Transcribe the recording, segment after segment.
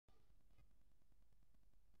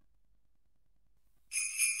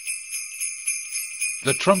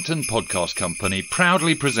The Trumpton Podcast Company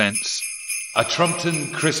proudly presents A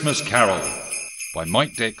Trumpton Christmas Carol by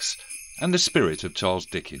Mike Dix and the spirit of Charles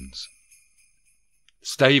Dickens.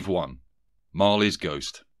 Stave 1. Marley's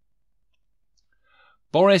Ghost.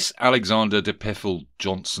 Boris Alexander de Peffer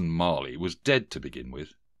Johnson Marley was dead to begin with.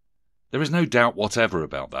 There is no doubt whatever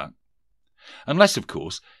about that. Unless, of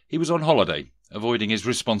course, he was on holiday, avoiding his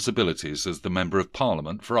responsibilities as the Member of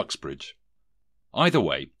Parliament for Uxbridge. Either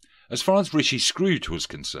way, as far as Rishi-Scrooge was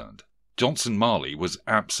concerned, Johnson Marley was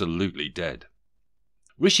absolutely dead.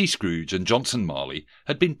 Rishi-Scrooge and Johnson Marley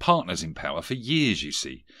had been partners in power for years, you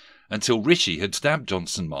see, until Rishi had stabbed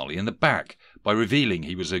Johnson Marley in the back by revealing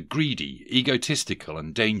he was a greedy, egotistical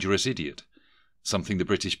and dangerous idiot, something the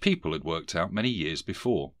British people had worked out many years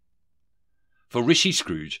before. For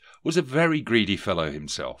Rishi-Scrooge was a very greedy fellow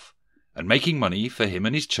himself, and making money for him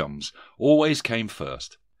and his chums always came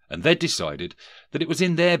first, and they'd decided that it was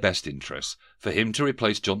in their best interests for him to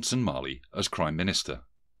replace Johnson Marley as Prime Minister.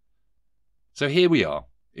 So here we are,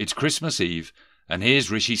 it's Christmas Eve, and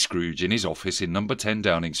here's Rishi-Scrooge in his office in number 10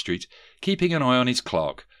 Downing Street, keeping an eye on his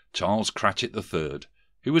clerk, Charles Cratchit III,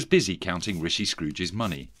 who was busy counting Rishi-Scrooge's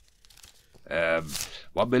money.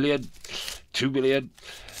 1 million, 2 million,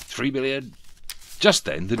 3 million... Just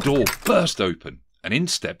then the door burst open, and in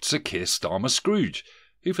stepped Sir Keir Starmer Scrooge,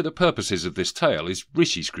 who for the purposes of this tale is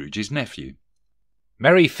Rishi-Scrooge's nephew.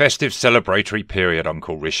 "Merry festive celebratory period,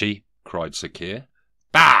 Uncle Rishi," cried Sir Keir.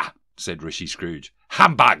 "Bah!" said Rishi-Scrooge.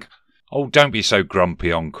 "Humbug!" "Oh, don't be so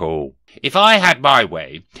grumpy, Uncle. If I had my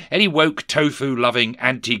way, any woke tofu-loving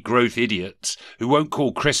anti-growth idiots who won't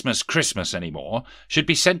call Christmas Christmas anymore should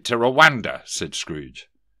be sent to Rwanda," said Scrooge.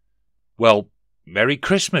 "Well, Merry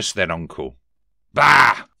Christmas then, Uncle."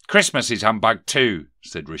 "Bah! Christmas is humbug too,"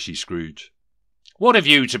 said Rishi-Scrooge. "What have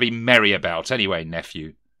you to be merry about anyway,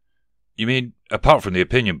 nephew?" "You mean, apart from the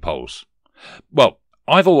opinion polls? Well,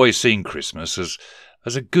 I've always seen Christmas as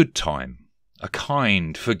a good time, a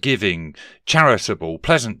kind, forgiving, charitable,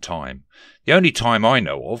 pleasant time, the only time I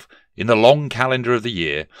know of, in the long calendar of the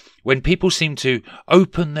year, when people seem to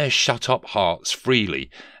open their shut-up hearts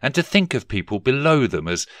freely and to think of people below them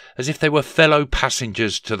as if they were fellow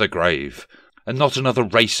passengers to the grave, and not another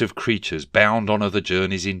race of creatures bound on other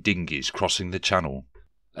journeys in dinghies crossing the channel."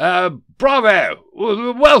 "Bravo!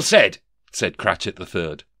 Well said," said Cratchit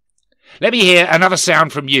III. "Let me hear another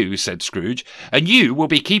sound from you," said Scrooge, "and you will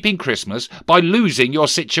be keeping Christmas by losing your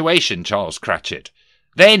situation, Charles Cratchit.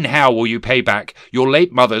 Then how will you pay back your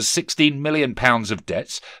late mother's £16 million of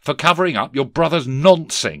debts for covering up your brother's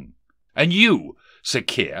nonsing? And you, Sir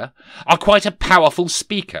Keir, are quite a powerful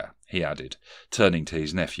speaker," he added, turning to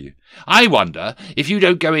his nephew. "I wonder if you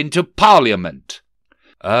don't go into Parliament."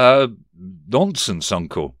 Nonsense,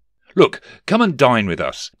 Uncle. Look, come and dine with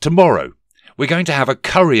us. Tomorrow. We're going to have a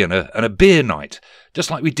curry and a beer night, just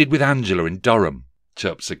like we did with Angela in Durham,"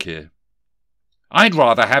 chirped Sir Keir. "I'd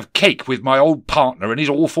rather have cake with my old partner and his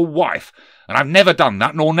awful wife, and I've never done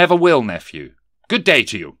that nor never will, nephew. Good day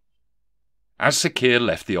to you." As Sir Keir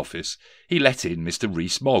left the office, he let in Mr.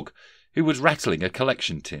 Rees-Mogg, who was rattling a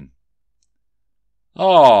collection tin.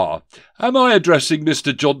 "Ah, am I addressing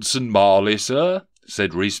Mr. Johnson Marley, sir?"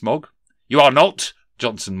 said Rees-Mogg. "You are not.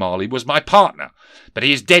 Johnson Marley was my partner, but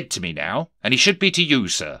he is dead to me now, and he should be to you,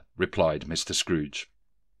 sir," replied Mr. Scrooge.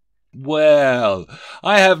 "Well,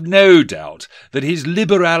 I have no doubt that his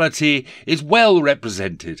liberality is well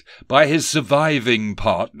represented by his surviving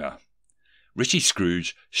partner."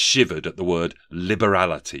 Rishi-Scrooge shivered at the word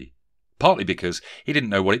liberality, partly because he didn't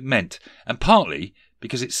know what it meant, and partly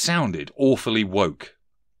because it sounded awfully woke.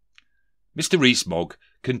 Mr. Rees-Mogg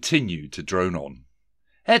continued to drone on.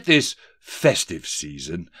 "At this festive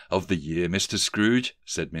season of the year, Mr. Scrooge,"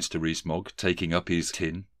 said Mr. Rees-Mogg, taking up his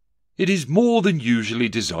tin, "it is more than usually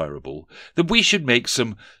desirable that we should make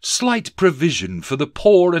some slight provision for the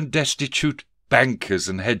poor and destitute bankers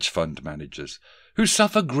and hedge fund managers, who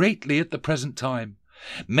suffer greatly at the present time.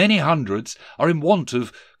 Many hundreds are in want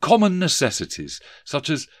of common necessities, such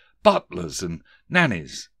as butlers and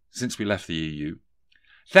nannies, since we left the EU.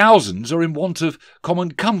 Thousands are in want of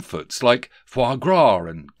common comforts like foie gras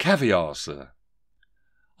and caviar, sir."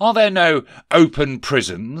 "Are there no open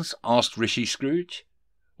prisons?" asked Rishi-Scrooge.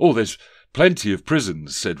 "Oh, there's plenty of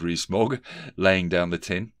prisons," said Rees-Mogg, laying down the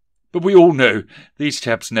tin. "But we all know these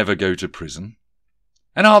chaps never go to prison."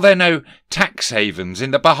 "And are there no tax havens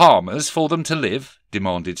in the Bahamas for them to live?"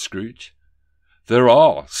 demanded Scrooge. "There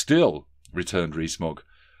are, still," returned Rees-Mogg.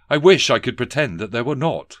 "I wish I could pretend that there were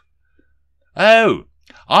not." "Oh,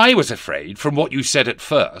 I was afraid, from what you said at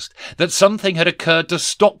first, that something had occurred to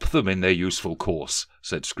stop them in their useful course,"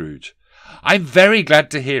 said Scrooge. "I'm very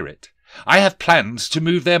glad to hear it. I have plans to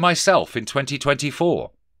move there myself in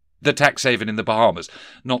 2024. The tax haven in the Bahamas,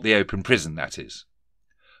 not the open prison, that is.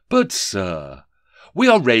 But, sir, we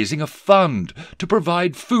are raising a fund to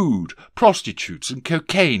provide food, prostitutes and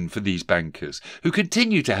cocaine for these bankers, who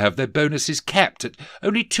continue to have their bonuses capped at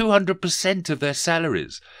only 200% of their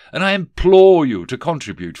salaries, and I implore you to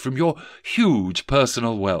contribute from your huge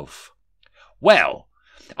personal wealth. Well,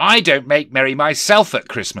 I don't make merry myself at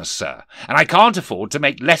Christmas, sir, and I can't afford to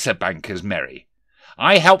make lesser bankers merry.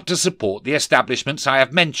 I help to support the establishments I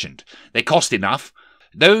have mentioned. They cost enough.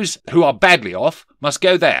 Those who are badly off must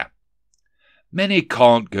go there. Many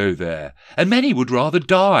can't go there, and many would rather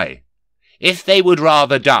die. If they would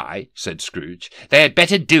rather die, said Scrooge, they had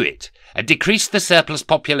better do it, and decrease the surplus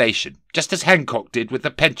population, just as Hancock did with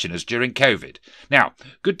the pensioners during COVID. Now,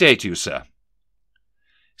 good day to you, sir.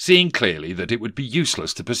 Seeing clearly that it would be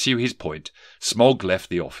useless to pursue his point, Smog left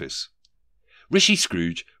the office.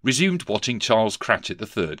 Rishi-Scrooge resumed watching Charles Cratchit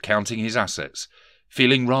III counting his assets,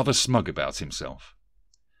 feeling rather smug about himself.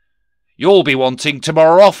 "You'll be wanting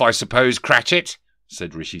tomorrow off, I suppose, Cratchit,"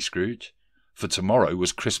 said Rishi-Scrooge, for tomorrow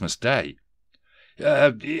was Christmas Day.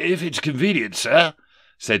 "If it's convenient, sir,"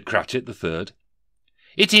 said Cratchit III.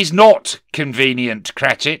 "It is not convenient,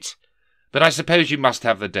 Cratchit, but I suppose you must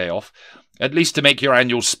have the day off, at least to make your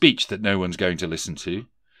annual speech that no one's going to listen to.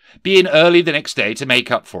 Be in early the next day to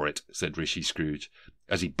make up for it," said Rishi-Scrooge,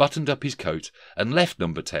 as he buttoned up his coat and left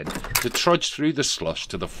number 10 to trudge through the slush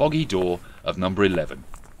to the foggy door of number 11,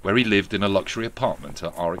 where he lived in a luxury apartment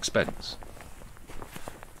at our expense.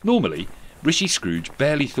 Normally, Rishi-Scrooge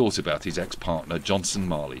barely thought about his ex-partner Johnson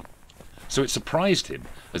Marley, so it surprised him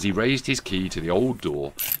as he raised his key to the old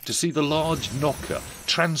door to see the large knocker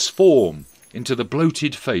transform into the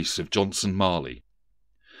bloated face of Johnson Marley.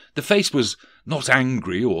 The face was not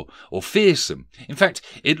angry or fearsome. In fact,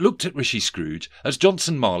 it looked at Rishi-Scrooge as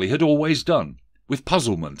Johnson Marley had always done, with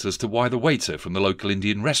puzzlement as to why the waiter from the local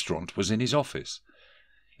Indian restaurant was in his office.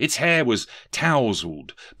 Its hair was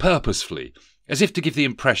tousled purposefully, as if to give the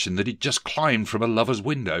impression that he'd just climbed from a lover's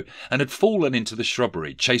window and had fallen into the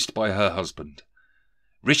shrubbery, chased by her husband.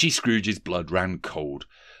 Rishi-Scrooge's blood ran cold,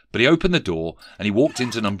 but he opened the door and he walked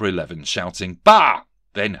into number 11, shouting, "Bah!"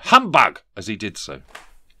 then "Humbug!" as he did so.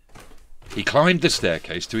 He climbed the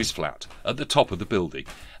staircase to his flat at the top of the building,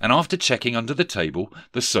 and after checking under the table,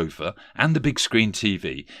 the sofa, and the big screen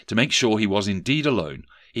TV to make sure he was indeed alone,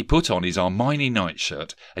 he put on his Armani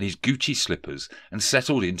nightshirt and his Gucci slippers and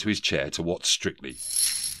settled into his chair to watch Strictly.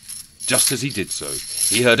 Just as he did so,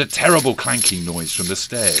 he heard a terrible clanking noise from the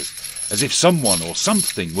stairs, as if someone or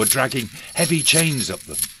something were dragging heavy chains up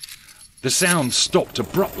them. The sound stopped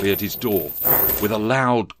abruptly at his door, with a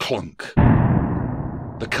loud clunk.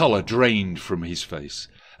 The colour drained from his face,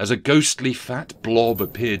 as a ghostly fat blob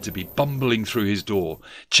appeared to be bumbling through his door,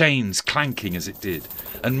 chains clanking as it did,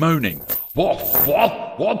 and moaning, "Wop,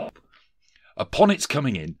 wop, wop." Upon its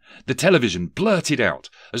coming in, the television blurted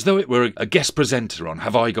out, as though it were a guest presenter on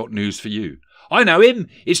Have I Got News for You. "I know him!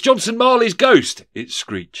 It's Johnson Marley's ghost!" it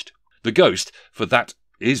screeched. The ghost, for that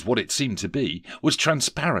is what it seemed to be, was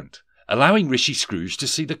transparent, allowing Rishi-Scrooge to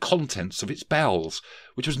see the contents of its bowels,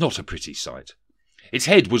 which was not a pretty sight. Its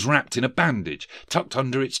head was wrapped in a bandage, tucked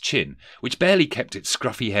under its chin, which barely kept its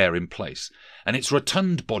scruffy hair in place, and its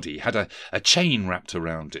rotund body had a chain wrapped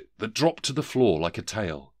around it that dropped to the floor like a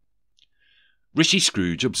tail.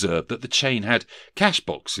 Rishi-Scrooge observed that the chain had cash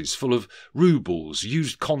boxes full of roubles,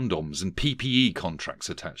 used condoms, and PPE contracts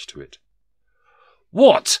attached to it.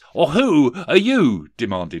 "What or who are you?"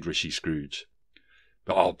 demanded Rishi-Scrooge.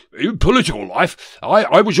 "In political life,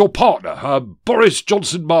 I was your partner, Boris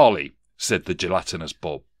Johnson Marley," said the gelatinous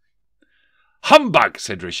Bob. "Humbug!"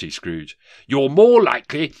 said Rishi-Scrooge. "You're more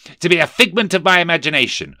likely to be a figment of my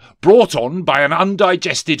imagination, brought on by an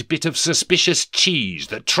undigested bit of suspicious cheese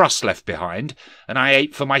that Truss left behind, and I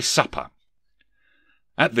ate for my supper."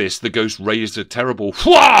 At this the ghost raised a terrible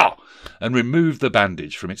 "Whah!" and removed the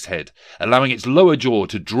bandage from its head, allowing its lower jaw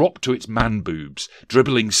to drop to its man-boobs,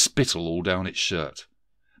 dribbling spittle all down its shirt.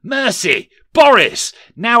 "Mercy! Boris!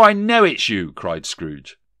 Now I know it's you!" cried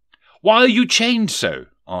Scrooge. "Why are you chained so?"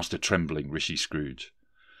 asked a trembling Rishi-Scrooge.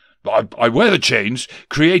 I wear the chains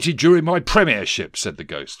created during my premiership," said the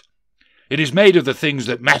ghost. "It is made of the things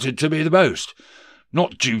that mattered to me the most.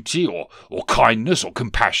 Not duty or kindness or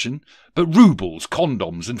compassion, but roubles,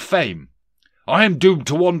 condoms, and fame. I am doomed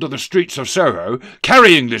to wander the streets of Soho,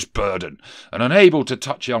 carrying this burden, and unable to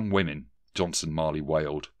touch young women," Johnson Marley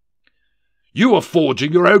wailed. "You are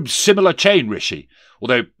forging your own similar chain, Rishi,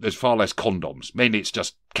 although there's far less condoms. Mainly it's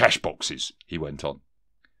just cash boxes," he went on.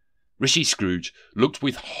 Rishi-Scrooge looked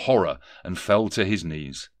with horror and fell to his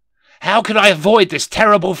knees. How can I avoid this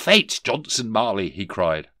terrible fate, Johnson Marley? He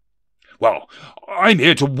cried. Well, I'm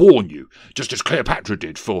here to warn you, just as Cleopatra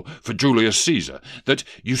did for Julius Caesar, that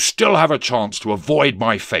you still have a chance to avoid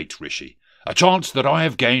my fate, Rishi. A chance that I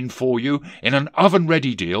have gained for you in an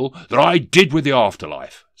oven-ready deal that I did with the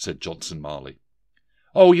afterlife, said Johnson Marley.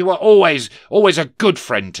 Oh, you were always a good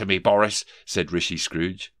friend to me, Boris, said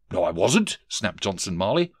Rishi-Scrooge. No, I wasn't, snapped Johnson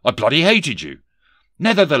Marley. I bloody hated you.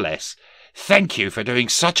 Nevertheless, thank you for doing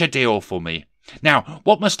such a deal for me. Now,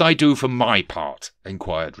 what must I do for my part?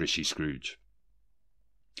 Inquired Rishi-Scrooge.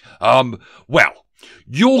 Well,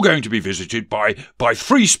 you're going to be visited by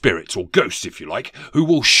 3 spirits, or ghosts if you like, who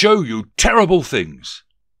will show you terrible things.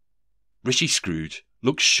 Rishi-Scrooge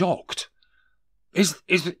looked shocked. Is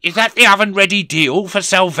that the oven-ready deal for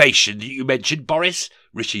salvation that you mentioned, Boris?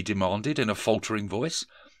 Rishi demanded in a faltering voice.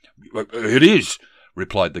 It is,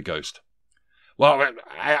 replied the ghost. Well,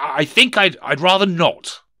 I think I'd rather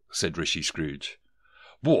not, said Rishi-Scrooge.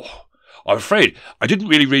 Whoa, I'm afraid I didn't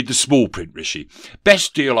really read the small print, Rishi.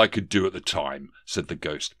 Best deal I could do at the time, said the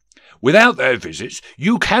ghost. Without their visits,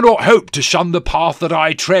 you cannot hope to shun the path that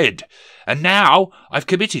I tread. And now I've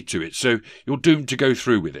committed to it, so you're doomed to go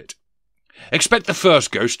through with it. Expect the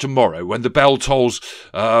first ghost tomorrow when the bell tolls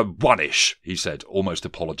 1-ish, he said, almost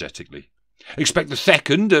apologetically. Expect the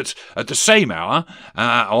second at the same hour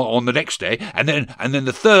on the next day, and then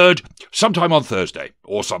the third sometime on Thursday,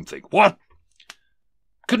 or something. What?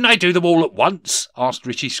 Couldn't I do them all at once? Asked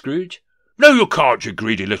Rishi-Scrooge. No, you can't, you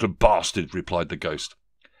greedy little bastard, replied the ghost.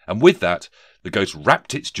 And with that, the ghost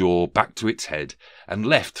wrapped its jaw back to its head and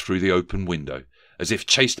left through the open window, as if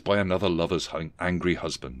chased by another lover's angry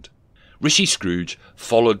husband. Rishi-Scrooge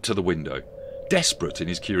followed to the window. Desperate in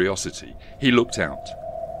his curiosity, he looked out.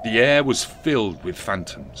 The air was filled with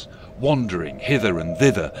phantoms, wandering hither and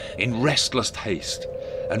thither in restless haste,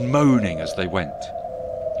 and moaning as they went.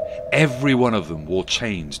 Every one of them wore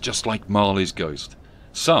chains just like Marley's ghost.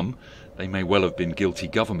 Some, they may well have been guilty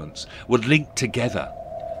governments, were linked together.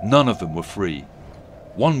 None of them were free.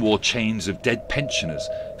 One wore chains of dead pensioners,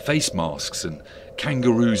 face masks and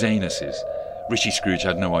kangaroos' anuses. Rishi-Scrooge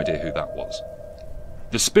had no idea who that was.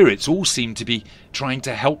 The spirits all seemed to be trying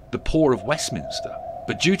to help the poor of Westminster,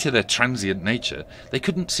 but due to their transient nature, they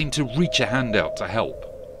couldn't seem to reach a hand out to help.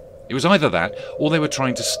 It was either that, or they were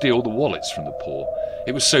trying to steal the wallets from the poor.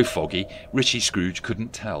 It was so foggy, Rishi-Scrooge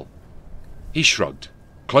couldn't tell. He shrugged,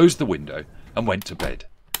 closed the window, and went to bed,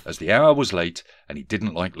 as the hour was late and he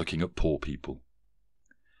didn't like looking at poor people.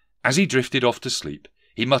 As he drifted off to sleep,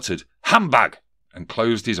 he muttered, "Humbug!" and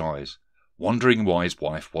closed his eyes, wondering why his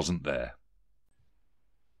wife wasn't there.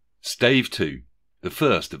 Stave 2, the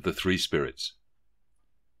first of the 3 spirits.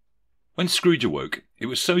 When Scrooge awoke, it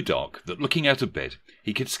was so dark that looking out of bed,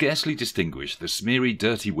 he could scarcely distinguish the smeary,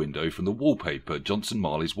 dirty window from the wallpaper Johnson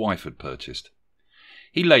Marley's wife had purchased.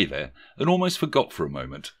 He lay there and almost forgot for a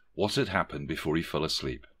moment what had happened before he fell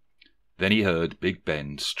asleep. Then he heard Big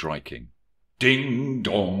Ben striking. Ding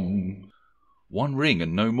dong! 1 ring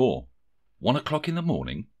and no more. 1 o'clock in the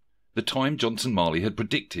morning, the time Johnson Marley had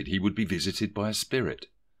predicted he would be visited by a spirit.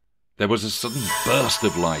 There was a sudden burst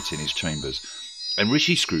of light in his chambers, and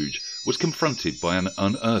Rishi-Scrooge was confronted by an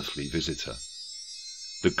unearthly visitor.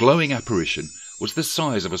 The glowing apparition was the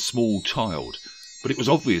size of a small child, but it was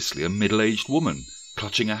obviously a middle-aged woman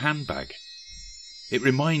clutching a handbag. It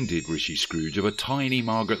reminded Rishi-Scrooge of a tiny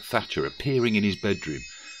Margaret Thatcher appearing in his bedroom,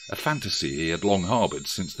 a fantasy he had long harboured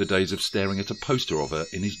since the days of staring at a poster of her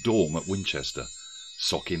in his dorm at Winchester,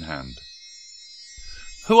 sock in hand.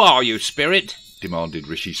 "Who are you, spirit?" demanded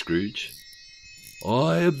Rishi-Scrooge.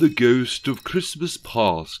 "I am the ghost of Christmas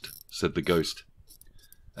past," said the ghost.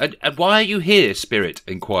 And why are you here, spirit?"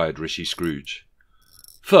 inquired Rishi-Scrooge.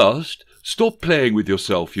 "First, stop playing with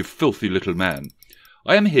yourself, you filthy little man.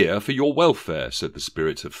 I am here for your welfare," said the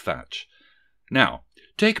spirit of Thatch. "Now,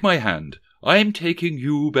 take my hand. I am taking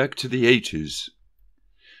you back to the 80s.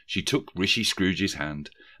 She took Rishi-Scrooge's hand,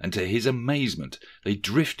 and to his amazement they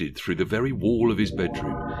drifted through the very wall of his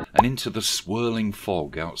bedroom and into the swirling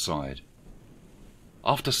fog outside.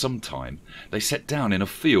 After some time, they sat down in a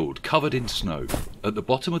field covered in snow. At the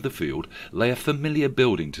bottom of the field lay a familiar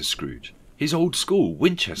building to Scrooge, his old school,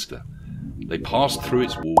 Winchester. They passed through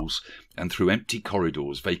its walls and through empty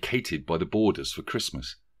corridors vacated by the boarders for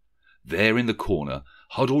Christmas. There in the corner,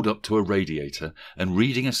 huddled up to a radiator and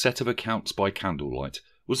reading a set of accounts by candlelight,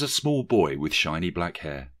 was a small boy with shiny black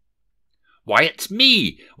hair. "Why, it's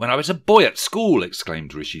me, when I was a boy at school!"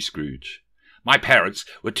 exclaimed Rishi-Scrooge. "My parents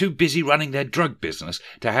were too busy running their drug business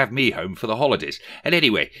to have me home for the holidays, and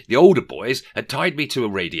anyway, the older boys had tied me to a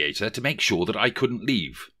radiator to make sure that I couldn't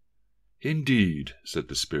leave." "Indeed," said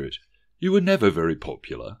the spirit. "You were never very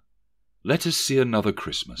popular." Let us see another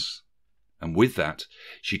Christmas." And with that,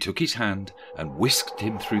 she took his hand and whisked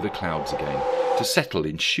him through the clouds again to settle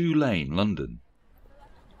in Shoe Lane, London.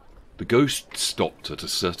 The ghost stopped at a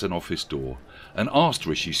certain office door and asked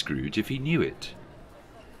Rishi-Scrooge if he knew it.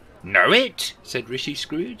 "Know it?" said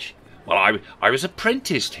Rishi-Scrooge. "Well, I was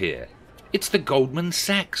apprenticed here. It's the Goldman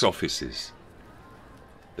Sachs offices."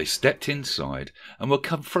 They stepped inside and were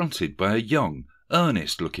confronted by a young,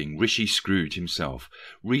 earnest-looking Rishi-Scrooge himself,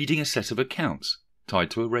 reading a set of accounts tied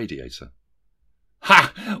to a radiator.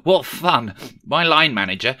 "Ha! What fun! My line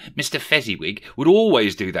manager, Mr. Fezziwig, would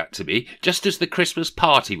always do that to me, just as the Christmas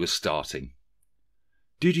party was starting."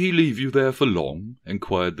 "Did he leave you there for long?"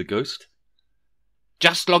 enquired the ghost.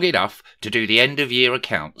 "Just long enough to do the end-of-year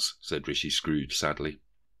accounts," said Rishi-Scrooge sadly.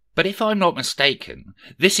 "But if I'm not mistaken,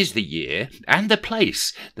 this is the year and the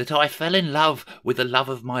place that I fell in love with the love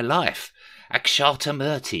of my life, Akshata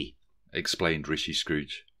Murti," explained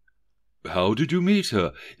Rishi-Scrooge. "How did you meet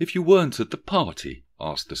her, if you weren't at the party?"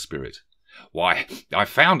 asked the spirit. "Why, I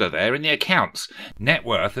found her there in the accounts. Net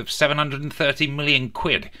worth of 730 million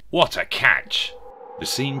quid. What a catch!" The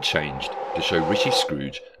scene changed to show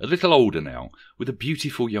Rishi-Scrooge, a little older now, with a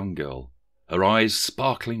beautiful young girl, her eyes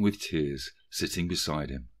sparkling with tears, sitting beside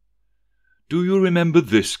him. "Do you remember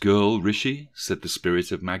this girl, Rishi?" said the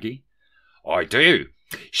spirit of Maggie. "I do.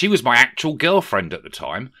 She was my actual girlfriend at the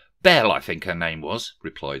time. Belle, I think her name was,"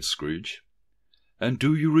 replied Scrooge. "And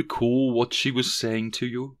do you recall what she was saying to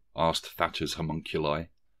you?" asked Thatcher's homunculi.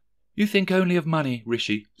 "You think only of money,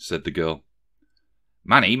 Rishi," said the girl.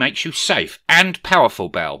 "Money makes you safe and powerful,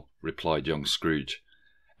 Belle," replied young Scrooge.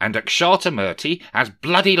 "And Akshata Murti has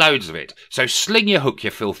bloody loads of it, so sling your hook,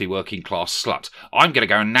 you filthy working-class slut. I'm going to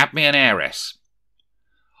go and nab me an heiress."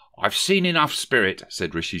 "I've seen enough, spirit,"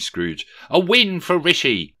 said Rishi-Scrooge. "A win for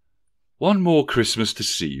Rishi." "One more Christmas to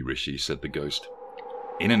see, Rishi," said the ghost.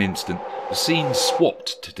 In an instant, the scene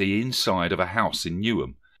swapped to the inside of a house in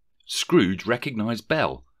Newham. Scrooge recognised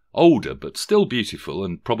Belle, older but still beautiful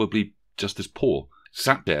and probably just as poor,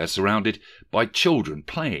 sat there surrounded by children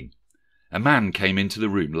playing. A man came into the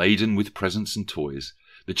room laden with presents and toys.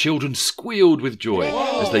 The children squealed with joy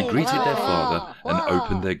as they greeted their father and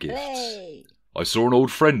opened their gifts. "I saw an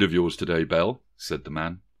old friend of yours today, Belle," said the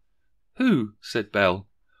man. "Who?" said Belle.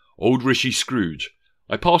 "Old Rishi-Scrooge.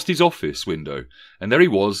 I passed his office window, and there he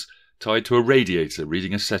was, tied to a radiator,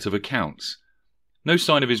 reading a set of accounts. No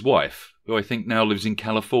sign of his wife, who I think now lives in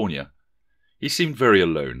California. He seemed very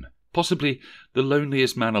alone, possibly the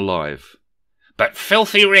loneliest man alive." "But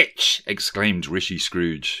filthy rich!" exclaimed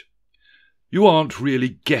Rishi-Scrooge. "You aren't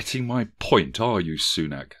really getting my point, are you,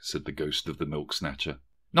 Sunak?" said the ghost of the milk snatcher.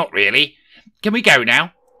 "Not really. Can we go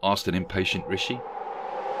now?" asked an impatient Rishi.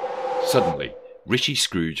 Suddenly,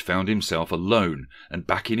 Rishi-Scrooge found himself alone and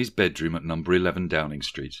back in his bedroom at number 11 Downing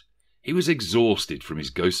Street. He was exhausted from his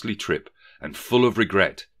ghostly trip and full of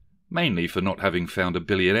regret, mainly for not having found a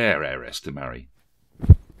billionaire heiress to marry.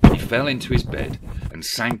 He fell into his bed and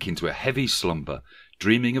sank into a heavy slumber,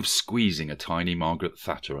 dreaming of squeezing a tiny Margaret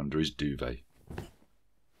Thatcher under his duvet.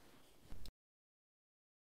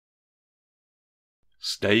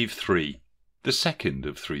 Stave 3, the second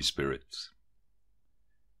of three spirits.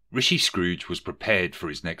 Rishi-Scrooge was prepared for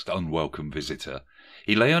his next unwelcome visitor.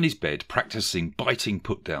 He lay on his bed practising biting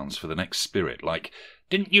put-downs for the next spirit, like,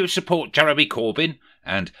 "Didn't you support Jeremy Corbyn?"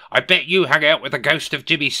 and "I bet you hung out with the ghost of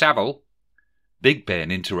Jimmy Savile." Big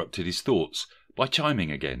Ben interrupted his thoughts by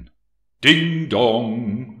chiming again.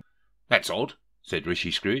 "Ding-dong!" "That's odd," said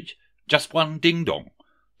Rishi-Scrooge. "Just one ding-dong.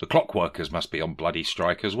 The clockworkers must be on bloody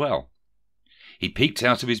strike as well." He peeked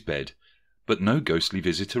out of his bed, but no ghostly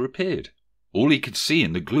visitor appeared. All he could see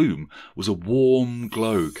in the gloom was a warm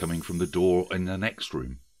glow coming from the door in the next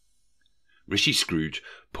room. Rishi-Scrooge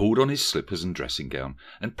pulled on his slippers and dressing gown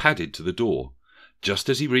and padded to the door. Just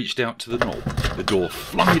as he reached out to the knob, the door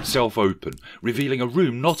flung itself open, revealing a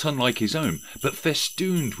room not unlike his own, but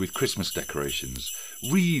festooned with Christmas decorations,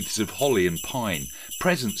 wreaths of holly and pine,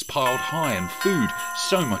 presents piled high, and food,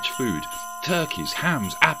 so much food, turkeys,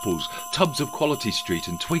 hams, apples, tubs of Quality Street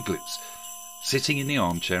and twiglets. Sitting in the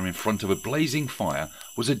armchair in front of a blazing fire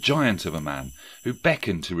was a giant of a man who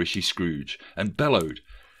beckoned to Rishi-Scrooge and bellowed,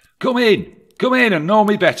 come in and know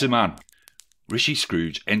me better, man."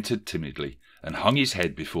 Rishi-Scrooge entered timidly and hung his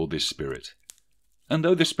head before this spirit. And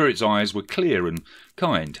though the spirit's eyes were clear and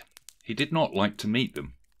kind, he did not like to meet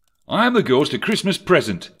them. "I am the ghost of Christmas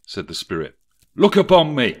Present," said the spirit. "Look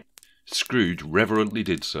upon me." Scrooge reverently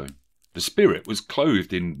did so. The spirit was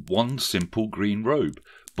clothed in one simple green robe,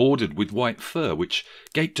 bordered with white fur, which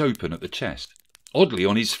gaped open at the chest. Oddly,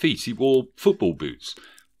 on his feet he wore football boots,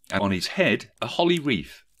 and on his head a holly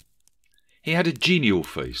wreath. He had a genial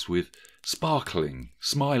face with sparkling,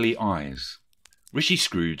 smiley eyes.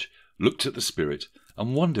 Rishi-Scrooge looked at the spirit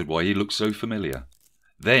and wondered why he looked so familiar.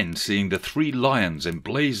 Then, seeing the 3 lions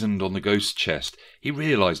emblazoned on the ghost's chest, he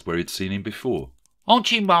realised where he'd seen him before.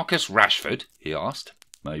 "Aren't you Marcus Rashford?" he asked.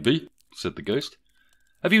 "Maybe," said the ghost.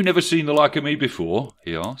 "Have you never seen the like of me before?"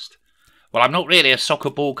 he asked. "Well, I'm not really a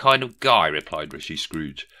soccer ball kind of guy," replied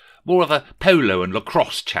Rishi-Scrooge. "More of a polo and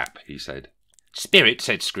lacrosse chap," he said. "Spirit,"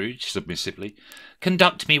 said Scrooge submissively,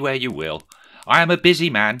 "conduct me where you will. I am a busy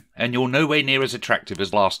man, and you're nowhere near as attractive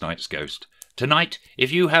as last night's ghost. Tonight,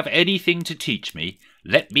 if you have anything to teach me,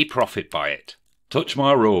 let me profit by it." "Touch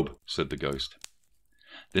my robe," said the ghost.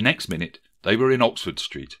 The next minute they were in Oxford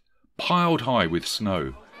Street, piled high with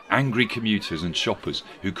snow, angry commuters and shoppers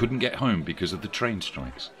who couldn't get home because of the train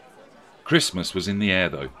strikes. Christmas was in the air,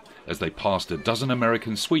 though, as they passed a dozen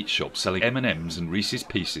American sweet shops selling M&Ms and Reese's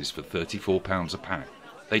Pieces for £34 a pack.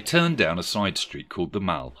 They turned down a side street called the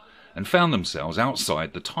Mall and found themselves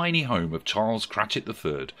outside the tiny home of Charles Cratchit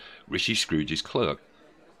III, Rishi-Scrooge's clerk.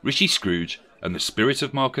 Rishi-Scrooge and the spirit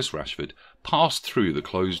of Marcus Rashford passed through the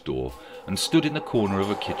closed door and stood in the corner of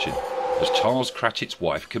a kitchen as Charles Cratchit's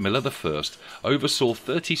wife, Camilla I, oversaw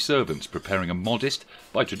 30 servants preparing a modest,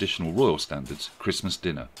 by traditional royal standards, Christmas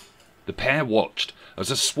dinner. The pair watched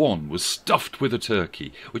as a swan was stuffed with a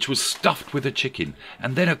turkey, which was stuffed with a chicken,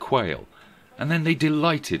 and then a quail, and then they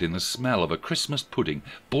delighted in the smell of a Christmas pudding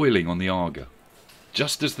boiling on the Arga.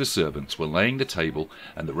 Just as the servants were laying the table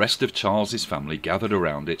and the rest of Charles's family gathered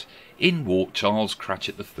around it, in walked Charles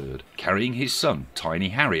Cratchit III, carrying his son, Tiny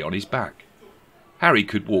Harry, on his back. Harry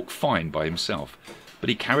could walk fine by himself, but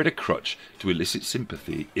he carried a crutch to elicit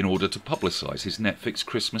sympathy in order to publicise his Netflix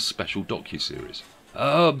Christmas special docuseries.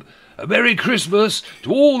 "A Merry Christmas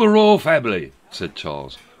to all the royal family," said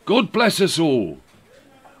Charles. "God bless us all."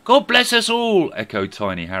 "God bless us all," echoed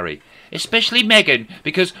Tiny Harry. "Especially Megan,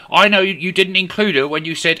 because I know you didn't include her when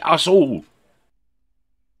you said us all."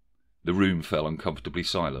 The room fell uncomfortably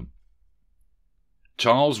silent.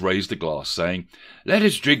 Charles raised a glass, saying, "Let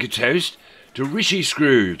us drink a toast to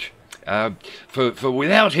Rishi-Scrooge. For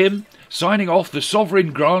without him, signing off the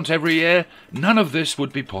sovereign grant every year, none of this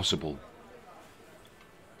would be possible."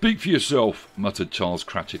 "Speak for yourself," muttered Charles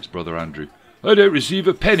Cratchit's brother Andrew. "I don't receive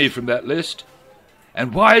a penny from that list."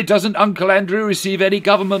 "And why doesn't Uncle Andrew receive any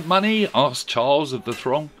government money?" asked Charles of the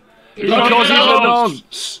throng. "Because he's a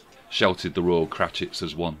nonce!" shouted the royal Cratchits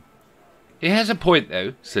as one. "He has a point,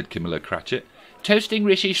 though," said Camilla Cratchit. "Toasting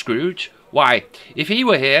Rishi-Scrooge? Why, if he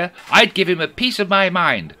were here, I'd give him a piece of my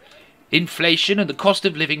mind. Inflation and the cost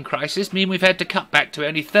of living crisis mean we've had to cut back to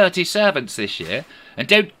only 30 servants this year. And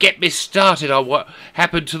don't get me started on what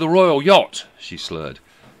happened to the royal yacht," she slurred,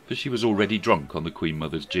 for she was already drunk on the Queen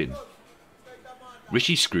Mother's gin.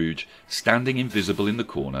 Rishi-Scrooge, standing invisible in the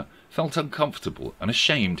corner, felt uncomfortable and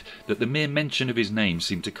ashamed that the mere mention of his name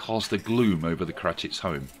seemed to cast a gloom over the Cratchits'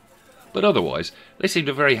 home. But otherwise, they seemed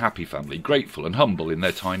a very happy family, grateful and humble in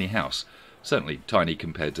their tiny house, certainly tiny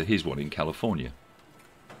compared to his one in California.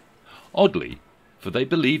 Oddly, for they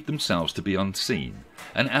believed themselves to be unseen,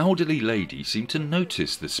 an elderly lady seemed to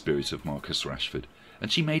notice the spirit of Marcus Rashford,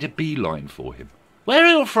 and she made a beeline for him. "Where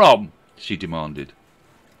are you from?" she demanded.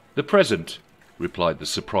 "The present," replied the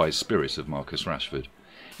surprised spirit of Marcus Rashford.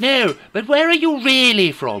 "No, but where are you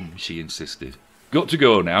really from?" she insisted. "Got to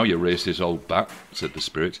go now, you racist old bat," said the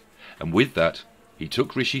spirit, and with that he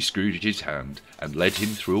took Rishi-Scrooge's hand and led him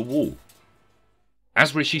through a wall.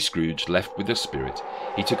 As Rishi-Scrooge left with the spirit,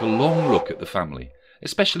 he took a long look at the family,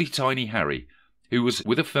 especially Tiny Harry, who was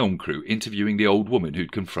with a film crew interviewing the old woman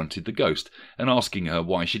who'd confronted the ghost and asking her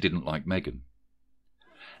why she didn't like Megan.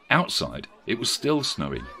 Outside it was still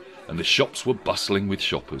snowing, and the shops were bustling with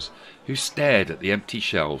shoppers, who stared at the empty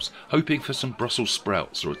shelves, hoping for some Brussels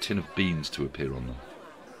sprouts or a tin of beans to appear on them.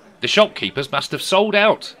 "The shopkeepers must have sold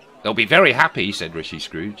out. They'll be very happy," said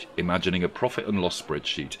Rishi-Scrooge, imagining a profit and loss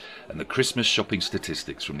spreadsheet and the Christmas shopping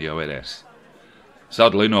statistics from the ONS.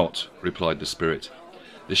 "Sadly not," replied the spirit.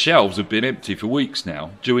 "The shelves have been empty for weeks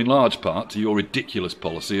now, due in large part to your ridiculous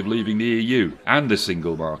policy of leaving the EU and the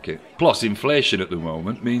single market. Plus, inflation at the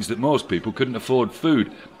moment means that most people couldn't afford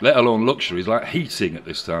food, let alone luxuries like heating at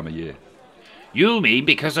this time of year." "You mean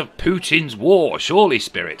because of Putin's war, surely,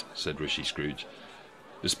 spirit," said Rishi-Scrooge.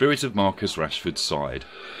 The spirit of Marcus Rashford sighed.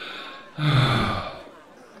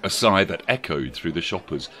 A sigh that echoed through the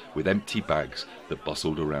shoppers with empty bags that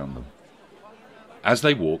bustled around them. As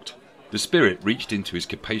they walked, the spirit reached into his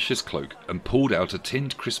capacious cloak and pulled out a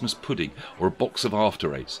tinned Christmas pudding or a box of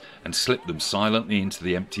after-eights and slipped them silently into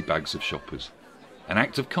the empty bags of shoppers. An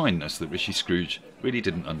act of kindness that Rishi-Scrooge really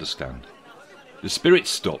didn't understand. The spirit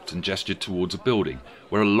stopped and gestured towards a building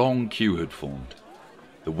where a long queue had formed.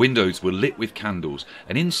 The windows were lit with candles,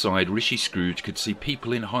 and inside Rishi-Scrooge could see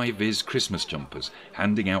people in high-vis Christmas jumpers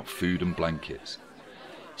handing out food and blankets.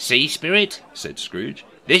 "See, Spirit," said Scrooge,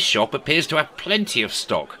 "this shop appears to have plenty of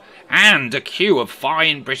stock, and a queue of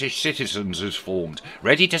fine British citizens has formed,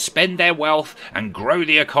 ready to spend their wealth and grow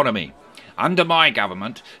the economy. Under my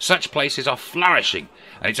government, such places are flourishing,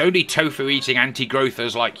 and it's only tofu-eating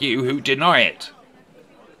anti-growthers like you who deny it."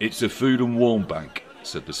 "It's a food and warm bank,"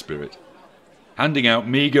 said the spirit, "handing out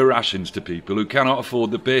meagre rations to people who cannot afford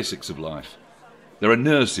the basics of life. There are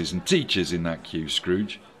nurses and teachers in that queue,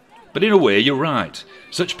 Scrooge. But in a way, you're right.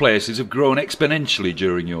 Such places have grown exponentially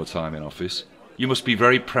during your time in office. You must be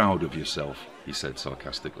very proud of yourself," he said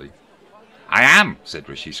sarcastically. "I am," said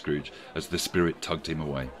Rishi-Scrooge, as the spirit tugged him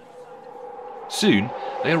away. Soon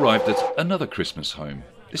they arrived at another Christmas home,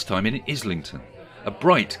 this time in Islington, a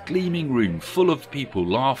bright, gleaming room full of people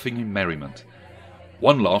laughing in merriment.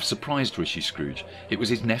 One laugh surprised Rishi-Scrooge. It was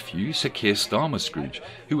his nephew, Sir Keir Starmer Scrooge,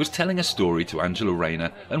 who was telling a story to Angela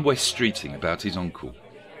Rayner and West Streeting about his uncle.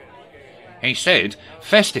 "He said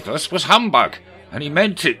Festivus was humbug, and he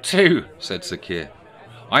meant it too," said Sir Keir.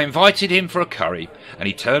 "I invited him for a curry, and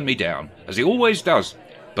he turned me down, as he always does,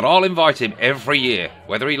 but I'll invite him every year,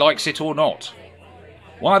 whether he likes it or not."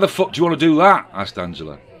 "Why the fuck do you want to do that?" asked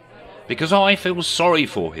Angela. "Because I feel sorry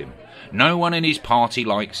for him. No one in his party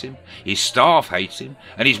likes him, his staff hate him,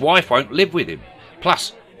 and his wife won't live with him.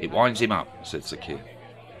 Plus, it winds him up," said Sir Keir.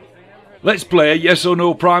 "Let's play a yes or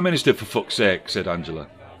no Prime Minister, for fuck's sake," said Angela.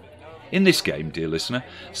 In this game, dear listener,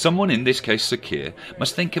 someone, in this case Sir Keir,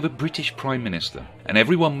 must think of a British Prime Minister, and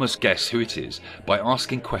everyone must guess who it is by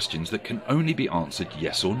asking questions that can only be answered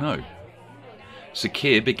yes or no. Sir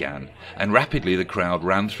Keir began, and rapidly the crowd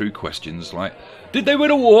ran through questions like, "Did they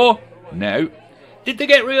win a war?" "No." "Did they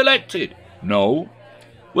get re-elected?" "No."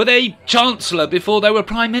 "Were they Chancellor before they were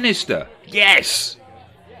Prime Minister?" "Yes."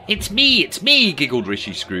 It's me, giggled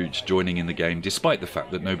Rishi-Scrooge, joining in the game despite the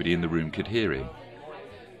fact that nobody in the room could hear him.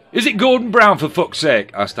 "Is it Gordon Brown, for fuck's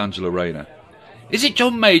sake?" asked Angela Rayner. "Is it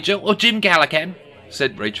John Major or Jim Gallagher?"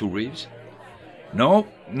 said Rachel Reeves. "No,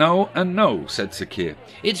 no, and no," said Sir Keir.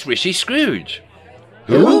 "It's Rishi-Scrooge."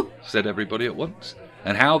 "Who?" said everybody at once,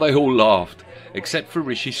 and how they all laughed, except for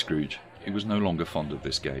Rishi-Scrooge, who was no longer fond of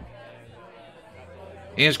this game.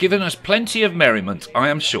 "He has given us plenty of merriment, I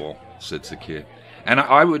am sure," said Sir Keir, "and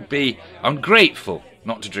I would be ungrateful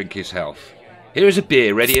not to drink his health. Here is a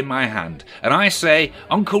beer ready in my hand, and I say,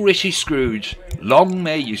 Uncle Rishi-Scrooge, long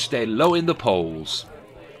may you stay low in the polls."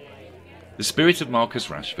 The spirit of Marcus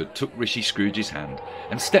Rashford took Rishi-Scrooge's hand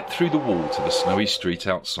and stepped through the wall to the snowy street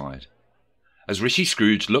outside. As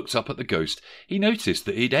Rishi-Scrooge looked up at the ghost, he noticed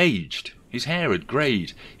that he'd aged. His hair had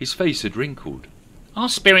greyed, his face had wrinkled. "Are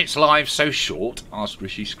spirits' lives so short?" asked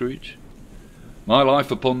Rishi-Scrooge. "My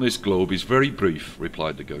life upon this globe is very brief,"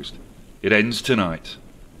 replied the ghost. "It ends tonight."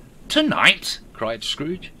 "Tonight?" cried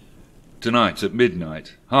Scrooge. "Tonight at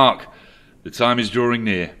midnight. Hark, the time is drawing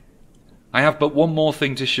near. I have but one more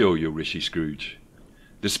thing to show you, Rishi-Scrooge."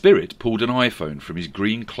 The spirit pulled an iPhone from his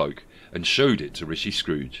green cloak and showed it to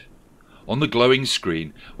Rishi-Scrooge. On the glowing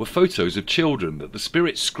screen were photos of children that the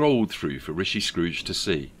spirit scrolled through for Rishi-Scrooge to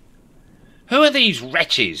see. "Who are these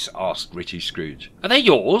wretches?" asked Rishi-Scrooge. "Are they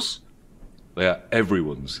yours?" "They are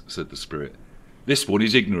everyone's," said the spirit. "This one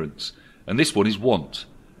is ignorance, and this one is want.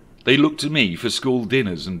 They look to me for school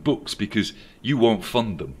dinners and books because you won't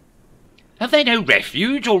fund them." "Have they no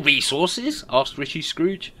refuge or resources?" asked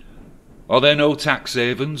Rishi-Scrooge. "Are there no tax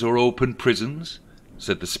havens or open prisons?"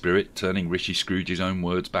 said the spirit, turning Rishi-Scrooge's own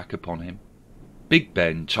words back upon him. Big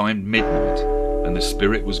Ben chimed midnight, and the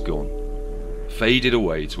spirit was gone, faded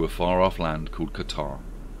away to a far-off land called Qatar.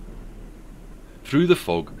 Through the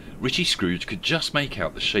fog, Rishi-Scrooge could just make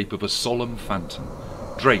out the shape of a solemn phantom,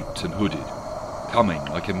 draped and hooded, coming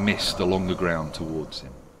like a mist along the ground towards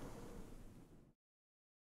him.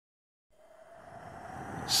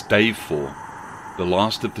 Stave 4. The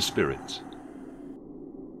Last of the Spirits.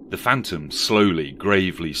 The phantom slowly,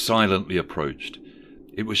 gravely, silently approached.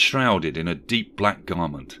 It was shrouded in a deep black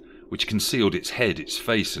garment, which concealed its head, its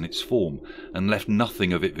face, and its form, and left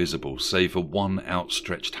nothing of it visible save for one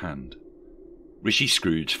outstretched hand.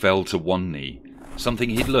 Rishi-Scrooge fell to one knee, something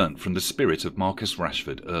he'd learnt from the spirit of Marcus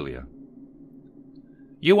Rashford earlier.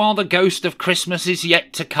 "You are the ghost of Christmas is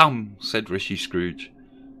yet to come," said Rishi-Scrooge.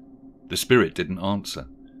 The spirit didn't answer,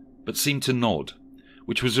 but seemed to nod,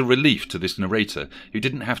 which was a relief to this narrator who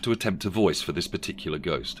didn't have to attempt a voice for this particular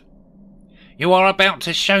ghost. "You are about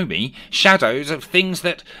to show me shadows of things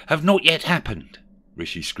that have not yet happened,"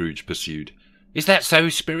 Rishi-Scrooge pursued. "Is that so,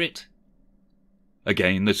 spirit?"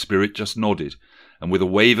 Again the spirit just nodded, and with a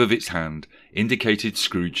wave of its hand indicated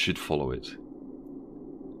Scrooge should follow it.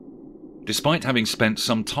 Despite having spent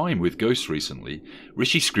some time with ghosts recently,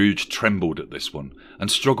 Rishi-Scrooge trembled at this one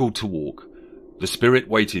and struggled to walk. The spirit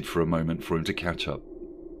waited for a moment for him to catch up.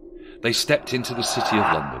 They stepped into the City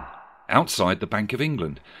of London, outside the Bank of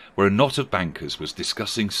England, where a knot of bankers was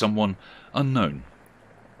discussing someone unknown.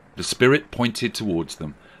 The spirit pointed towards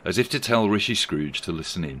them, as if to tell Rishi-Scrooge to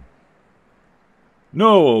listen in.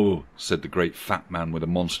 "No," said the great fat man with a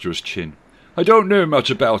monstrous chin. "I don't know much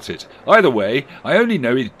about it. Either way, I only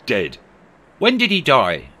know he's dead." "When did he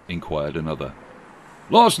die?" inquired another.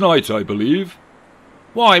 "Last night, I believe."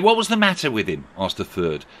 "Why, what was the matter with him?" asked a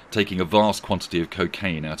third, taking a vast quantity of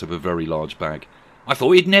cocaine out of a very large bag. "I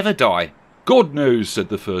thought he'd never die." "God knows," said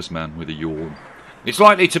the first man with a yawn. "It's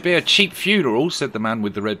likely to be a cheap funeral," said the man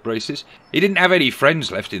with the red braces. "He didn't have any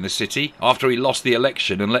friends left in the city after he lost the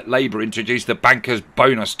election and let Labour introduce the banker's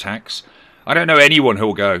bonus tax. I don't know anyone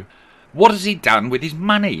who'll go." "What has he done with his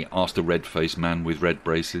money?" asked a red-faced man with red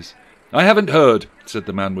braces. "I haven't heard," said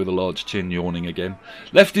the man with a large chin, yawning again.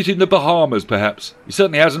 "Left it in the Bahamas, perhaps. He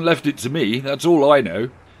certainly hasn't left it to me, that's all I know."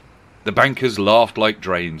 The bankers laughed like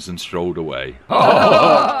drains and strolled away.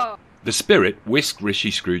 The spirit whisked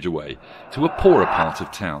Rishi-Scrooge away to a poorer part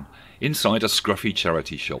of town, inside a scruffy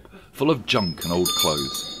charity shop full of junk and old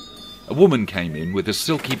clothes. A woman came in with a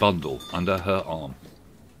silky bundle under her arm.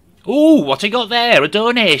 "Ooh, what he got there, a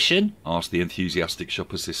donation?" asked the enthusiastic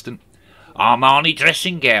shop assistant. "Armani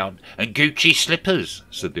dressing gown and Gucci slippers,"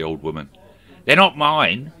 said the old woman. "They're not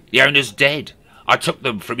mine. The owner's dead. I took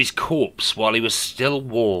them from his corpse while he was still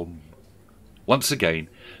warm." Once again,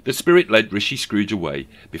 the spirit led Rishi-Scrooge away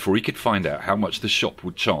before he could find out how much the shop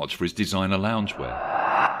would charge for his designer loungewear.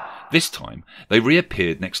 This time, they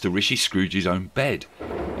reappeared next to Rishi-Scrooge's own bed.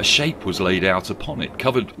 A shape was laid out upon it,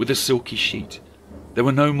 covered with a silky sheet. There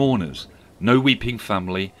were no mourners, no weeping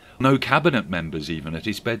family, no cabinet members even at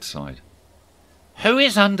his bedside. "Who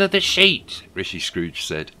is under the sheet?" Rishi-Scrooge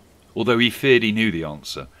said, although he feared he knew the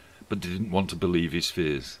answer, but didn't want to believe his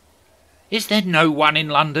fears. "Is there no one in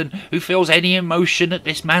London who feels any emotion at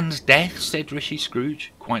this man's death?" said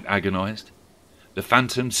Rishi-Scrooge, quite agonised. The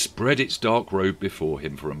phantom spread its dark robe before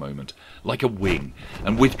him for a moment, like a wing,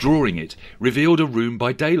 and withdrawing it, revealed a room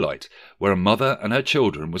by daylight, where a mother and her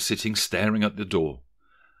children were sitting staring at the door.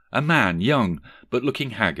 A man, young, but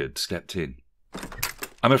looking haggard, stepped in.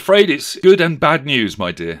 "I'm afraid it's good and bad news,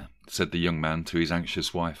 my dear," said the young man to his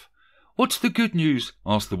anxious wife. "What's the good news?"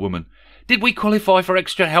 asked the woman. "Did we qualify for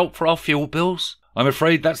extra help for our fuel bills?" "I'm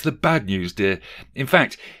afraid that's the bad news, dear. In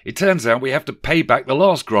fact, it turns out we have to pay back the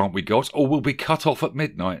last grant we got, or we'll be cut off at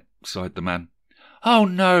midnight," sighed the man. "Oh,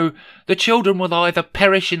 no. The children will either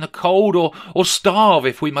perish in the cold or starve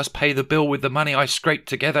if we must pay the bill with the money I scraped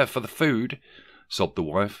together for the food," sobbed the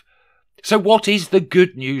wife. "So what is the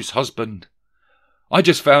good news, husband?" "I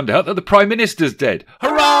just found out that the Prime Minister's dead."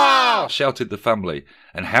 "Hurrah!" shouted the family,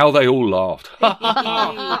 and how they all laughed.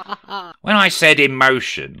 "When I said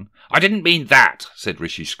emotion, I didn't mean that," said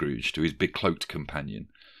Rishi-Scrooge to his becloaked companion.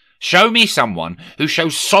 "Show me someone who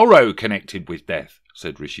shows sorrow connected with death,"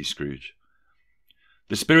 said Rishi-Scrooge.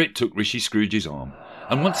 The spirit took Rishi-Scrooge's arm,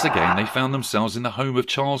 and once again they found themselves in the home of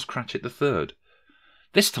Charles Cratchit III.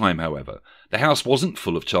 This time, however, the house wasn't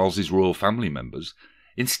full of Charles's royal family members.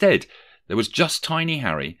 Instead, there was just Tiny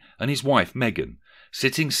Harry and his wife Meghan,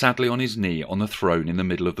 sitting sadly on his knee on the throne in the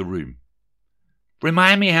middle of the room.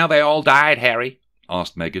 "Remind me how they all died, Harry,"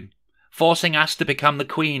 asked Meghan. "Forcing us to become the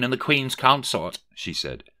Queen and the Queen's consort," she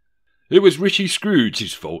said. "It was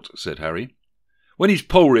Rishi-Scrooge's fault," said Harry. "When his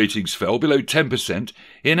poll ratings fell below 10%,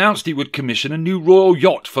 he announced he would commission a new royal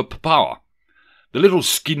yacht for Papa. The little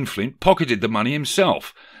skinflint pocketed the money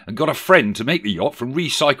himself and got a friend to make the yacht from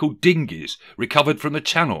recycled dinghies recovered from the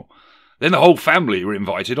Channel. Then the whole family were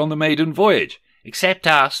invited on the maiden voyage." "Except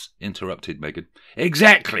us," interrupted Meghan.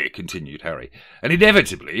 "Exactly," continued Harry. "And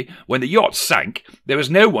inevitably, when the yacht sank, there was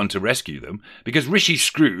no one to rescue them because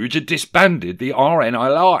Rishi-Scrooge had disbanded the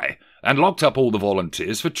RNLI and locked up all the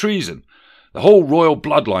volunteers for treason. The whole royal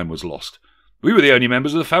bloodline was lost. We were the only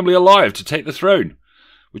members of the family alive to take the throne,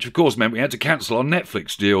 which of course meant we had to cancel our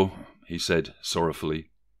Netflix deal," he said sorrowfully.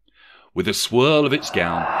 With a swirl of its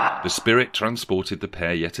gown, the spirit transported the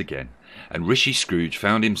pair yet again, and Rishi-Scrooge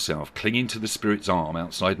found himself clinging to the spirit's arm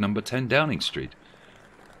outside number 10 Downing Street.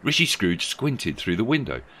 Rishi-Scrooge squinted through the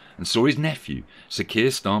window and saw his nephew, Sir Keir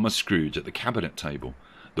Starmer Scrooge, at the cabinet table.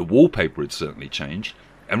 The wallpaper had certainly changed,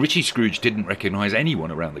 and Rishi-Scrooge didn't recognise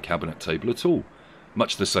anyone around the cabinet table at all,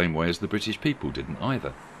 much the same way as the British people didn't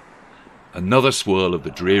either. Another swirl of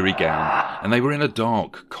the dreary gown, and they were in a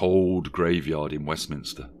dark, cold graveyard in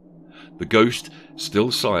Westminster. The ghost,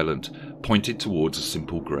 still silent, pointed towards a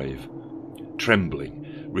simple grave.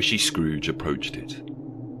 Trembling, Rishi-Scrooge approached it.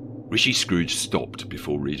 Rishi-Scrooge stopped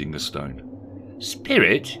before reading the stone.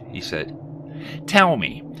 "Spirit," he said, "tell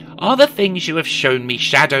me, are the things you have shown me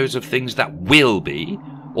shadows of things that will be,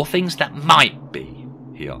 or things that might be?"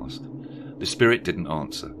 he asked. The spirit didn't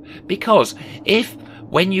answer. "Because if,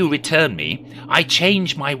 when you return me, I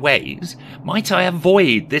change my ways, might I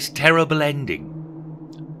avoid this terrible ending?"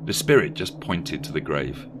 The spirit just pointed to the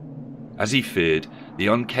grave. As he feared, the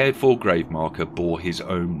uncared-for grave marker bore his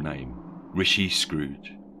own name,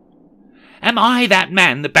 Rishi-Scrooge. "Am I that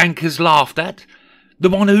man the bankers laughed at? The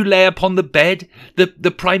one who lay upon the bed?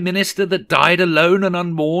 The Prime Minister that died alone and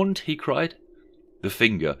unmourned?" he cried. The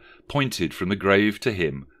finger pointed from the grave to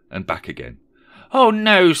him and back again. "Oh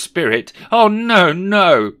no, spirit! Oh no,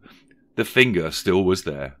 no!" The finger still was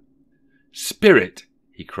there. "Spirit,"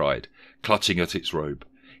 he cried, clutching at its robe.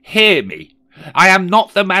 "Hear me! I am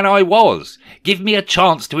not the man I was. Give me a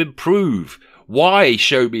chance to improve. Why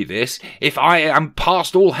show me this if I am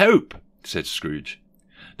past all hope?" said Scrooge.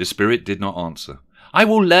 The spirit did not answer. "I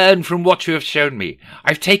will learn from what you have shown me.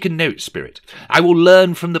 I've taken note, spirit. I will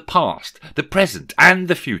learn from the past, the present, and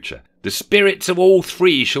the future. The spirits of all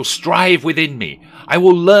three shall strive within me. I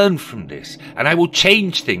will learn from this, and I will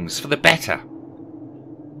change things for the better."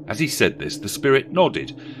 As he said this, the spirit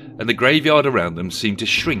nodded, and the graveyard around them seemed to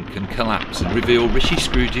shrink and collapse and reveal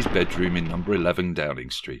Rishi-Scrooge's bedroom in number 11 Downing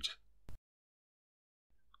Street.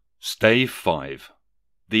 Stave 5.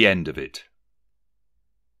 The End of It.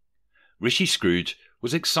 Rishi-Scrooge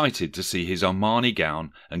was excited to see his Armani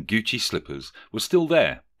gown and Gucci slippers were still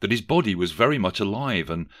there, that his body was very much alive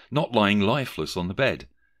and not lying lifeless on the bed.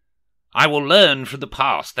 "I will learn from the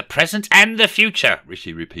past, the present, and the future,"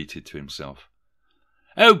 Rishi repeated to himself.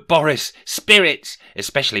 "Oh, Boris, spirits,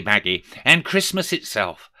 especially Maggie, and Christmas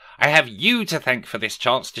itself, I have you to thank for this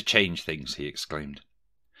chance to change things," he exclaimed.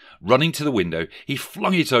 Running to the window, he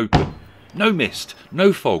flung it open. No mist,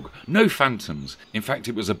 no fog, no phantoms. In fact,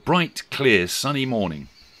 it was a bright, clear, sunny morning.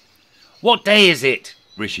 "What day is it?"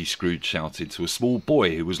 Rishi-Scrooge shouted to a small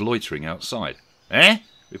boy who was loitering outside. "Eh?"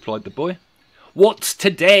 replied the boy. "What's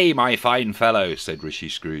today, my fine fellow?" said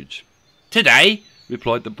Rishi-Scrooge. "Today?"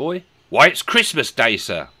 replied the boy. "Why, it's Christmas Day,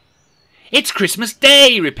 sir." "It's Christmas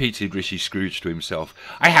Day," repeated Rishi-Scrooge to himself.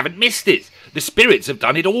 "I haven't missed it. The spirits have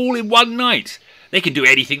done it all in one night. They can do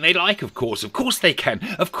anything they like, of course. Of course they can.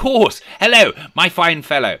 Of course. Hello, my fine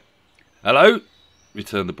fellow." "Hello,"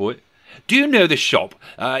 returned the boy. "Do you know the shop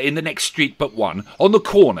in the next street but one, on the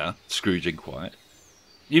corner?" Scrooge inquired.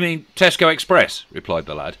 "You mean Tesco Express?" replied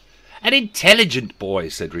the lad. "An intelligent boy,"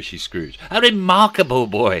 said Rishi-Scrooge. "A remarkable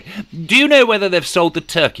boy. Do you know whether they've sold the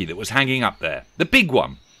turkey that was hanging up there? The big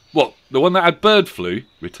one." "What, the one that had bird flu?"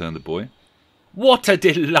 returned the boy. "What a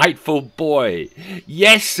delightful boy!"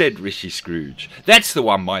 "Yes," said Rishi-Scrooge. "That's the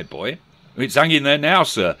one, my boy." "It's hanging there now,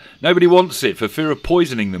 sir. Nobody wants it for fear of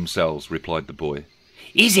poisoning themselves," replied the boy.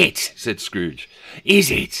 "Is it?" said Scrooge. "Is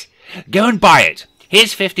it? Go and buy it.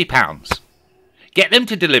 Here's £50. Get them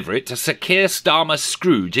to deliver it to Sir Keir Starmer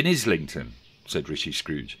Scrooge in Islington," said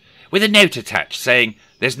Rishi-Scrooge, "with a note attached saying,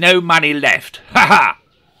 'There's no money left.' Ha ha!"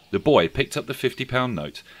 The boy picked up the £50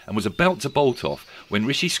 note and was about to bolt off when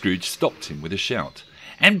Rishi-Scrooge stopped him with a shout.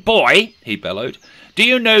 "And boy," he bellowed, "do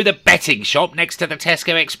you know the betting shop next to the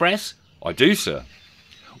Tesco Express?" "I do, sir."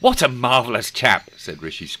 "What a marvellous chap," said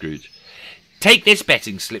Rishi-Scrooge. "Take this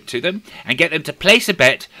betting slip to them and get them to place a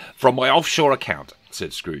bet from my offshore account,"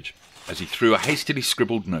 said Scrooge, as he threw a hastily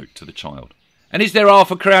scribbled note to the child. "And is there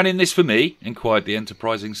 £half-a-crown in this for me?" inquired the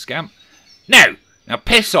enterprising scamp. "No. Now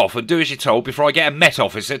piss off and do as you're told before I get a Met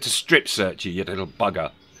Officer to strip search you, you little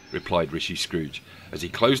bugger," replied Rishi-Scrooge, as he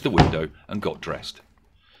closed the window and got dressed.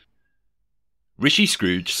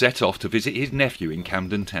 Rishi-Scrooge set off to visit his nephew in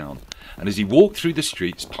Camden Town, and as he walked through the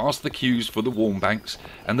streets past the queues for the warm banks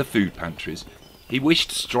and the food pantries, he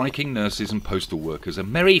wished striking nurses and postal workers a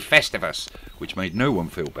Merry Festivus, which made no one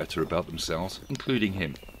feel better about themselves, including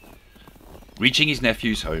him. Reaching his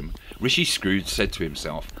nephew's home, Rishi-Scrooge said to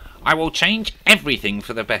himself, "I will change everything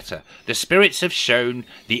for the better. The spirits have shown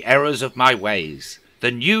the errors of my ways.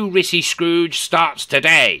 The new Rishi-Scrooge starts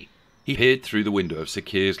today." He peered through the window of Sir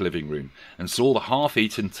Keir's living room and saw the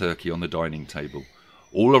half-eaten turkey on the dining table.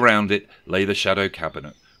 All around it lay the shadow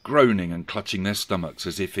cabinet, groaning and clutching their stomachs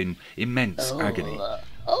as if in immense agony.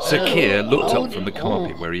 Sir Keir looked up from the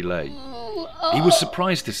carpet where he lay. He was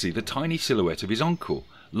surprised to see the tiny silhouette of his uncle,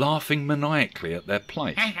 laughing maniacally at their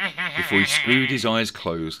plight, before he screwed his eyes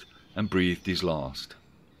closed and breathed his last.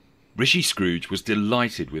 Rishi-Scrooge was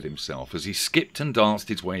delighted with himself as he skipped and danced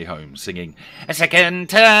his way home, singing, "A second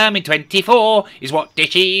term in 24 is what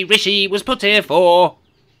Rishi was put here for."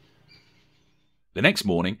 The next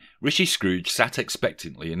morning, Rishi-Scrooge sat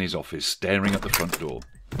expectantly in his office, staring at the front door.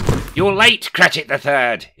 "You're late, Cratchit the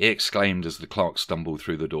Third," he exclaimed as the clerk stumbled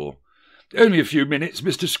through the door. "Only a few minutes,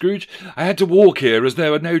 Mr. Scrooge. I had to walk here as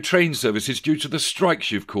there were no train services due to the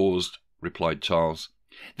strikes you've caused," replied Charles.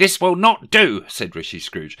 "This will not do," said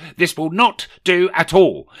Rishi-Scrooge. "This will not do at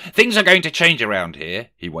all. Things are going to change around here,"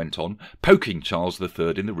 he went on, poking Charles the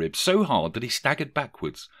Third in the ribs so hard that he staggered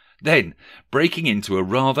backwards. Then, breaking into a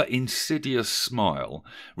rather insidious smile,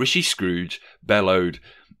 Rishi-Scrooge bellowed,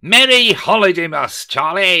 "Merry Holidaymas,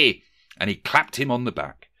 Charlie!" and he clapped him on the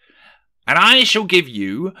back. "And I shall give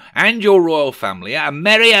you and your royal family a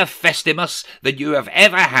merrier Festimus than you have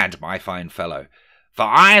ever had, my fine fellow, for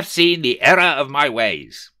I have seen the error of my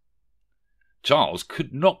ways." Charles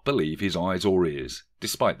could not believe his eyes or ears,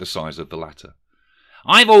 despite the size of the latter.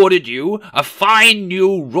 "I've ordered you a fine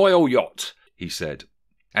new royal yacht," he said,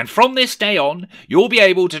 "and from this day on you'll be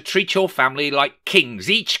able to treat your family like kings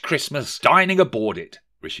each Christmas, dining aboard it,"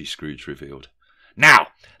 Rishi-Scrooge revealed. "Now,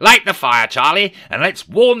 light the fire, Charlie, and let's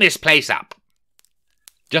warm this place up."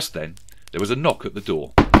 Just then, there was a knock at the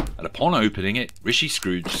door, and upon opening it,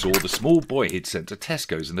 Rishi-Scrooge saw the small boy he'd sent to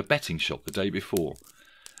Tesco's in the betting shop the day before.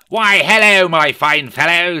 "Why, hello, my fine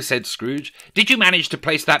fellow," said Scrooge. "Did you manage to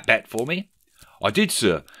place that bet for me?" "I did,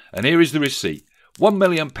 sir, and here is the receipt. £1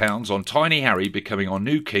 million on Tiny Harry becoming our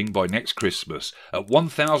new king by next Christmas, at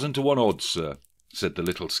 1,000 to 1 odds, sir," said the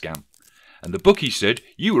little scamp. "And the bookie said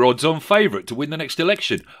you were odds-on favourite to win the next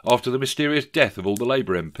election after the mysterious death of all the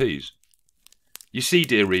Labour MPs. You see,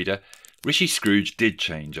 dear reader, Rishi-Scrooge did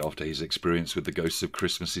change after his experience with the ghosts of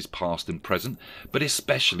Christmases past and present, but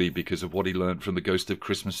especially because of what he learnt from the ghost of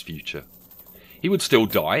Christmas future. He would still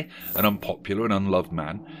die, an unpopular and unloved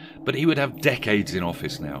man, but he would have decades in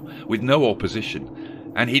office now, with no opposition,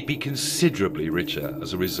 and he'd be considerably richer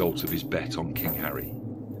as a result of his bet on King Harry.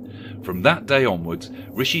 From that day onwards,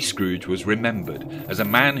 Rishi-Scrooge was remembered as a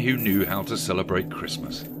man who knew how to celebrate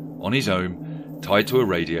Christmas, on his own, tied to a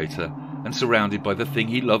radiator, and surrounded by the thing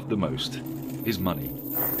he loved the most, his money.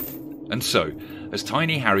 And so, as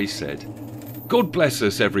Tiny Harry said, "God bless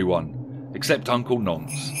us, everyone, except Uncle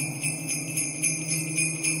Nonce."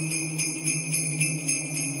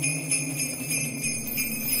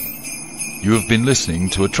 You have been listening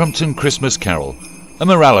to a Trumpton Christmas Carol, a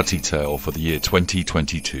morality tale for the year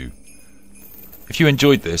 2022. If you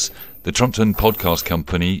enjoyed this, the Trumpton Podcast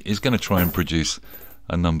Company is going to try and produce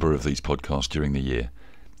a number of these podcasts during the year.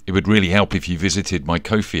 It would really help if you visited my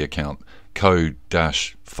Ko-fi account,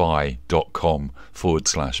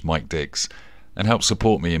 ko-fi.com/Mike Dix, and help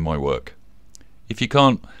support me in my work. If you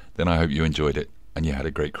can't, then I hope you enjoyed it and you had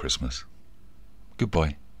a great Christmas.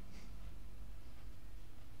 Goodbye.